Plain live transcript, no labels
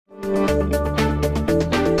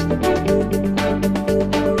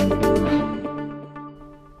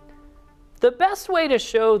The best way to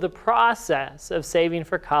show the process of saving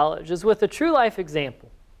for college is with a true life example.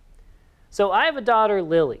 So I have a daughter,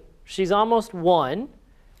 Lily. She's almost 1,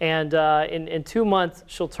 and in 2 months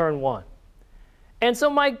she'll turn 1. And so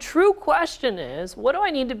my true question is, what do I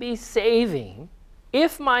need to be saving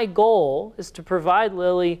if my goal is to provide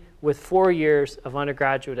Lily with 4 years of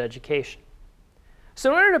undergraduate education? So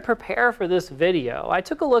in order to prepare for this video, I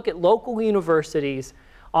took a look at local universities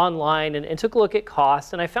online and took a look at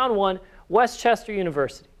costs, and I found one, West Chester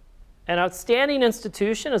University. An outstanding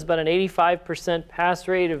institution, has about an 85% pass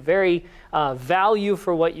rate, a very value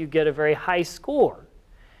for what you get, a very high score.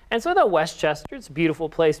 And so I thought West Chester, it's a beautiful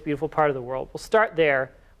place, beautiful part of the world. We'll start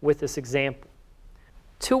there with this example.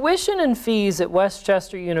 Tuition and fees at West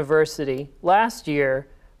Chester University last year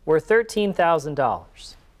were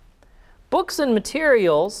 $13,000. Books and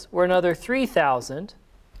materials were another $3,000.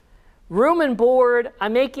 Room and board,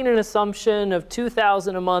 I'm making an assumption of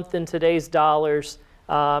 $2,000 a month in today's dollars.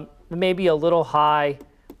 Maybe a little high,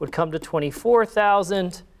 would come to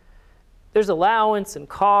 $24,000. There's allowance and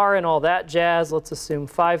car and all that jazz. Let's assume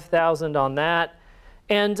 $5,000 on that.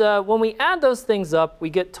 And when we add those things up, we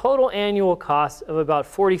get total annual costs of about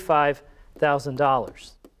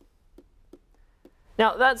 $45,000.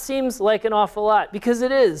 Now that seems like an awful lot, because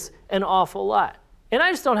it is an awful lot. And I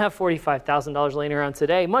just don't have $45,000 laying around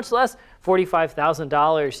today, much less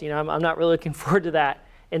 $45,000. You know, I'm not really looking forward to that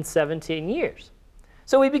in 17 years.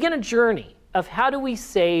 So we begin a journey of how do we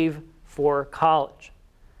save for college.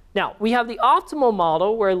 Now, we have the optimal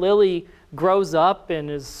model where Lily grows up and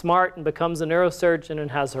is smart and becomes a neurosurgeon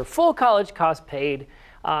and has her full college cost paid,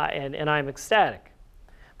 and I'm ecstatic.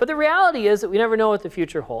 But the reality is that we never know what the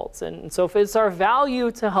future holds. And so if it's our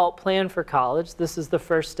value to help plan for college, this is the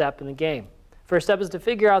first step in the game. First step is to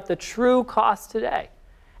figure out the true costs today.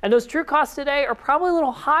 And those true costs today are probably a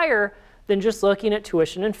little higher than just looking at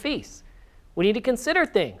tuition and fees. We need to consider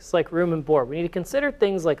things like room and board. We need to consider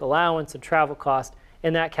things like allowance and travel cost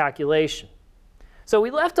in that calculation. So we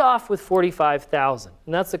left off with $45,000,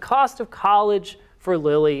 and that's the cost of college for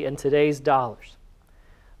Lily in today's dollars.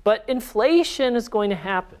 But inflation is going to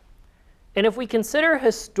happen. And if we consider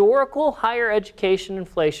historical higher education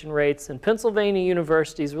inflation rates in Pennsylvania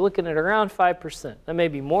universities, we're looking at around 5%. That may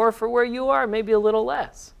be more for where you are, maybe a little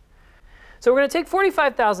less. So we're going to take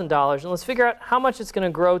 $45,000 and let's figure out how much it's going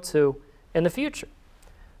to grow to in the future.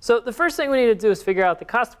 So the first thing we need to do is figure out the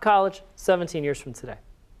cost of college 17 years from today.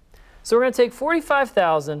 So we're going to take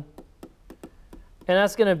 $45,000, and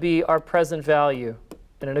that's going to be our present value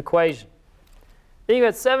in an equation. Then you've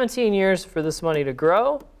got 17 years for this money to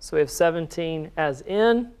grow, so we have 17 as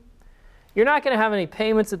in. You're not going to have any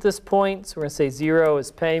payments at this point, so we're going to say 0 is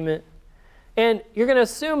payment. And you're going to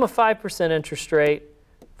assume a 5% interest rate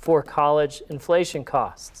for college inflation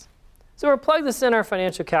costs. So we're going to plug this in our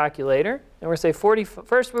financial calculator, and we're going to say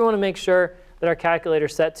first we want to make sure that our calculator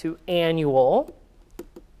is set to annual.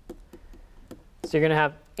 So you're going to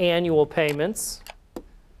have annual payments.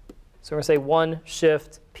 So we're going to say 1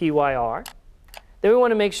 shift PYR. Then we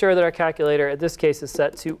want to make sure that our calculator, in this case, is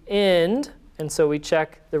set to end. And so we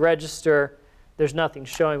check the register. There's nothing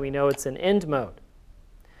showing. We know it's in end mode.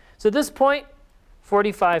 So at this point,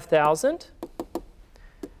 $45,000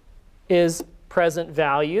 is present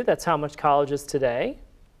value. That's how much college is today.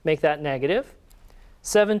 Make that negative.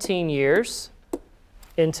 17 years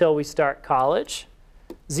until we start college.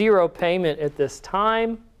 0 payment at this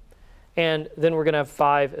time. And then we're going to have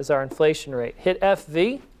 5 as our inflation rate. Hit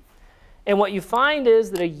FV. And what you find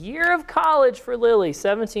is that a year of college for Lily,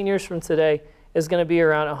 17 years from today, is going to be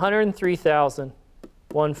around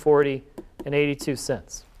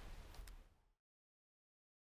 $103,140.82.